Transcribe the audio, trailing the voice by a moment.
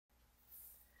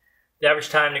The average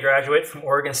time to graduate from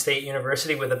Oregon State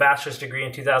University with a bachelor's degree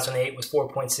in 2008 was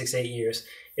 4.68 years.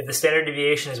 If the standard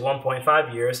deviation is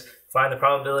 1.5 years, find the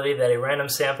probability that a random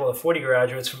sample of 40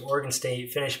 graduates from Oregon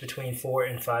State finish between 4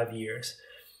 and 5 years.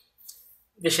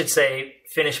 This should say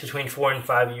finish between 4 and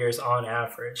 5 years on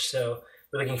average. So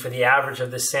we're looking for the average of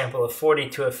this sample of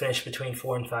 40 to have finished between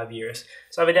 4 and 5 years.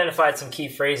 So I've identified some key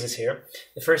phrases here.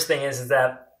 The first thing is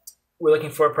that we're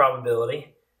looking for a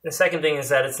probability. The second thing is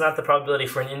that it's not the probability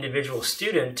for an individual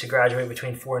student to graduate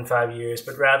between 4 and 5 years,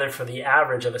 but rather for the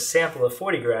average of a sample of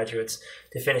 40 graduates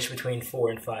to finish between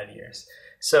 4 and 5 years.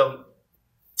 So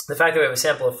the fact that we have a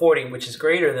sample of 40, which is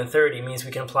greater than 30, means we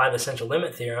can apply the central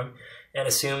limit theorem and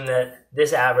assume that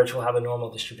this average will have a normal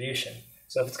distribution.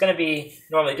 So if it's going to be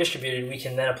normally distributed, we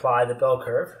can then apply the bell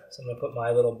curve. So I'm going to put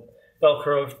my little bell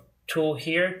curve tool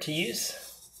here to use.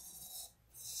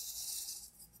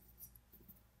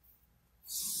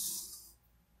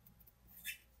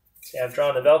 Okay, I've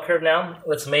drawn the bell curve now.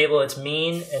 Let's label its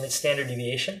mean and its standard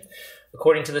deviation.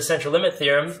 According to the central limit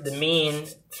theorem, the mean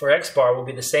for x bar will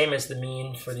be the same as the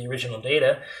mean for the original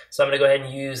data. So I'm going to go ahead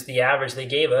and use the average they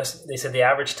gave us. They said the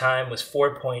average time was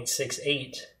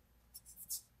 4.68.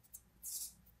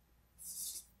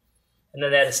 And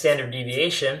then that is standard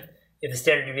deviation. If the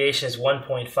standard deviation is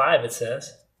 1.5, it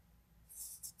says.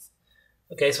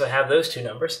 Okay, so I have those two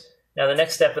numbers. Now the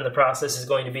next step in the process is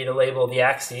going to be to label the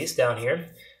axes down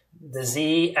here. The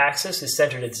z-axis is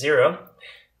centered at 0.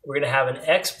 We're going to have an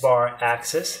x-bar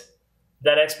axis.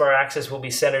 That x-bar axis will be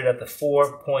centered at the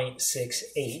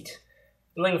 4.68.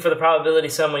 I'm looking for the probability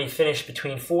somebody finished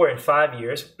between 4 and 5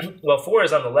 years. Well, 4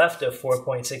 is on the left of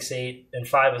 4.68 and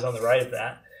 5 is on the right of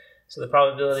that. So the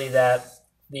probability that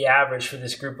the average for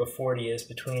this group of 40 is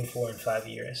between 4 and 5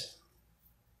 years.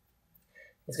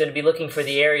 It's going to be looking for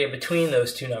the area between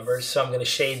those two numbers, so I'm going to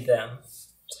shade them.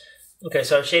 Okay,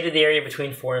 so I've shaded the area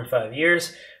between 4 and 5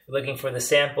 years. We're looking for the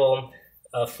sample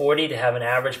of 40 to have an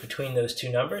average between those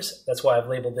two numbers. That's why I've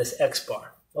labeled this x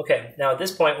bar. Okay, now at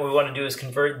this point what we want to do is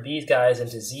convert these guys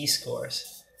into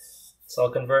z-scores. So I'll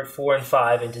convert 4 and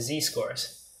 5 into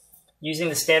z-scores. Using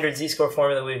the standard z-score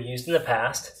formula we've used in the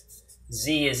past,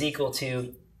 z is equal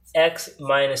to x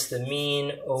minus the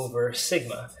mean over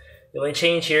sigma. The only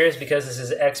change here is because this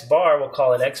is x bar, we'll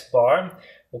call it x bar.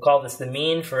 We'll call this the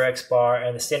mean for x bar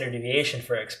and the standard deviation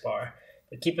for x bar.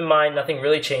 But keep in mind, nothing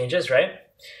really changes, right?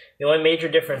 The only major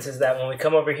difference is that when we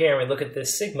come over here and we look at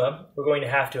this sigma, we're going to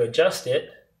have to adjust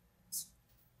it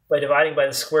by dividing by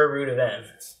the square root of n.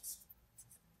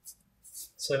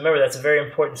 So remember, that's a very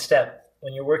important step.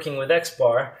 When you're working with x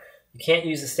bar, you can't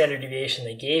use the standard deviation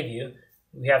they gave you.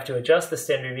 We have to adjust the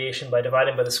standard deviation by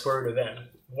dividing by the square root of n.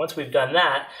 Once we've done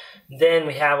that, then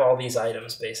we have all these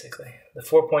items, basically. The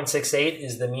 4.68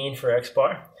 is the mean for x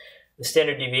bar. The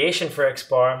standard deviation for x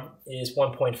bar is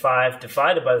 1.5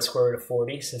 divided by the square root of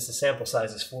 40, since the sample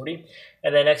size is 40.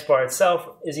 And then x bar itself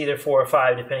is either 4 or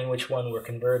 5, depending which one we're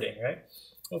converting, right?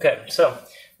 Okay, so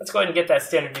let's go ahead and get that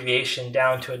standard deviation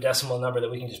down to a decimal number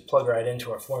that we can just plug right into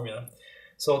our formula.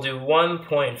 So we'll do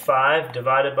 1.5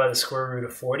 divided by the square root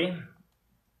of 40.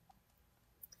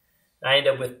 I end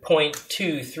up with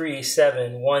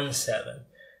 0.23717.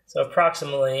 So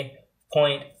approximately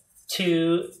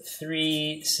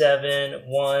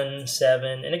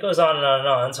 0.23717, and it goes on and on and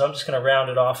on, so I'm just going to round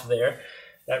it off there.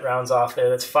 That rounds off there.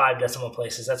 That's 5 decimal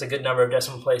places. That's a good number of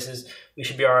decimal places. We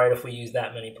should be all right if we use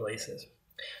that many places.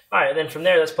 All right, then from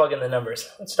there, let's plug in the numbers.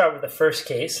 Let's start with the first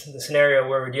case, the scenario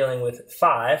where we're dealing with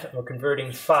 5, and we're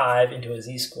converting 5 into a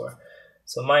z-score.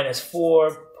 So minus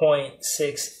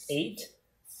 4.68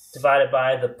 divided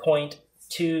by the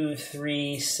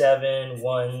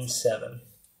 0.23717.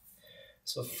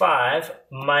 So 5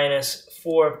 minus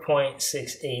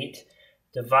 4.68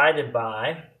 divided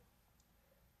by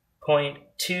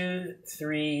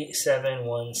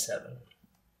 0.23717.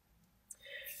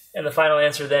 And the final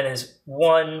answer then is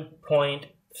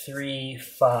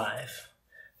 1.35.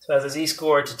 So as a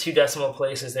z-score to 2 decimal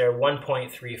places there,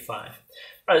 1.35. All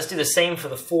right, let's do the same for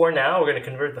the 4 now. We're going to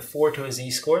convert the 4 to a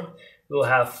z-score. We'll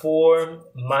have 4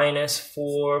 minus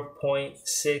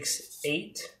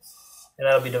 4.68, and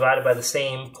that'll be divided by the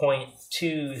same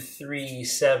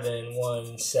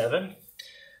 0.23717.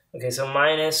 Okay, so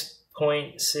minus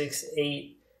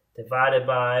 0.68 divided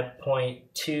by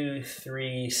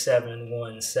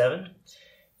 0.23717.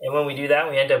 And when we do that,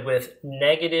 we end up with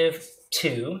negative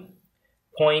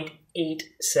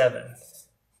 2.87.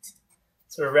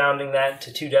 So we're rounding that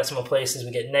to 2 decimal places.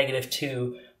 We get negative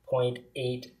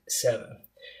 2.87.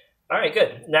 All right,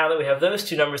 good. Now that we have those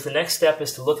two numbers, the next step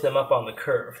is to look them up on the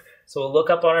curve. So we'll look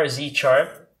up on our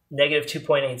z-chart, negative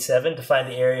 2.87 to find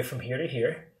the area from here to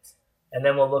here. And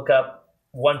then we'll look up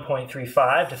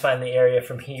 1.35 to find the area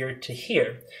from here to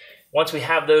here. Once we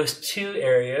have those two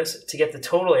areas, to get the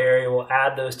total area, we'll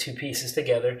add those two pieces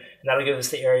together, and that'll give us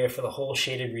the area for the whole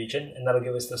shaded region, and that'll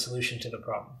give us the solution to the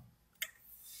problem.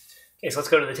 Okay, so let's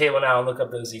go to the table now and look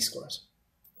up those z-scores.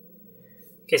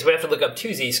 Okay, so we have to look up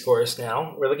two z-scores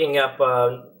now. We're looking up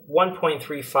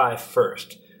 1.35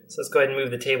 first. So let's go ahead and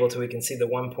move the table so we can see the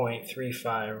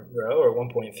 1.35 row, or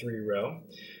 1.3 row.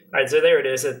 All right, so there it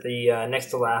is at the next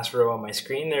to last row on my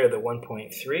screen there, the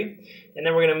 1.3. And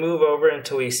then we're going to move over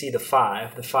until we see the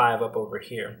 5 up over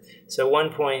here. So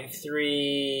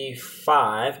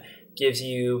 1.35 gives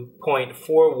you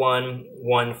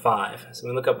 0.4115. So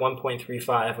when we look up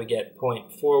 1.35, we get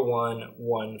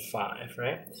 0.4115,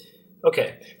 right?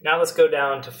 Okay, now let's go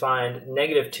down to find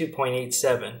negative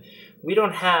 2.87. We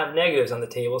don't have negatives on the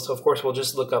table, so of course we'll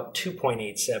just look up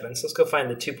 2.87. So let's go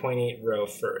find the 2.8 row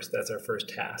first. That's our first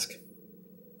task.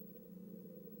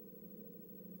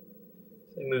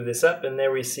 We move this up, and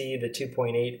there we see the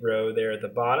 2.8 row there at the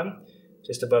bottom,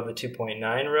 just above the 2.9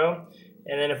 row.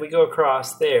 And then if we go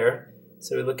across there,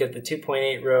 so we look at the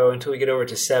 2.8 row until we get over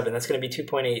to 7. That's going to be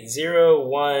 2.8, 0,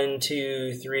 1,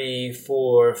 2, 3,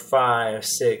 4, 5,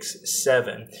 6,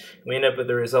 7. We end up with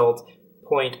the result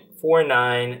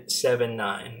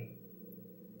 0.4979.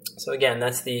 So again,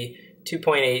 that's the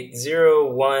 2.8,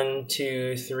 0, 1,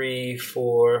 2, 3,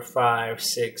 4, 5,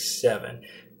 6, 7.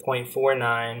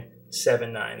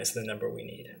 0.4979 is the number we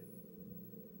need.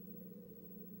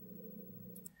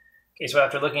 Okay, so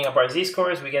after looking up our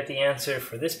z-scores, we get the answer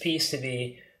for this piece to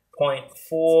be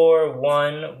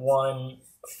 0.4115,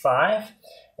 and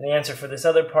the answer for this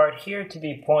other part here to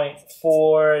be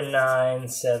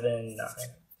 0.4979.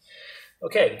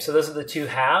 Okay, so those are the two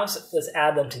halves. Let's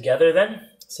add them together then.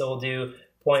 So we'll do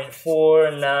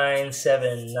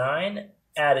 0.4979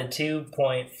 added to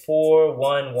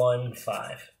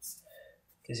 0.4115.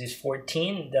 Gives you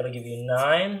 14, that'll give you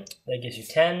 9, that gives you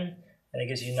 10, and it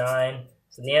gives you 9.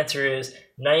 So the answer is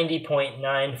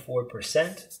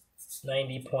 90.94%.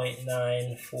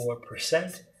 90.94%.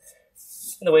 And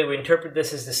the way we interpret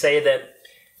this is to say that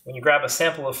when you grab a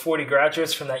sample of 40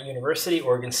 graduates from that university,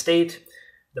 Oregon State,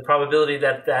 the probability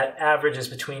that that average is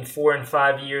between 4 and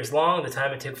 5 years long, the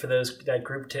time it took for that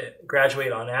group to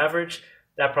graduate on average,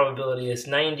 that probability is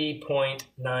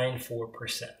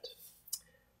 90.94%.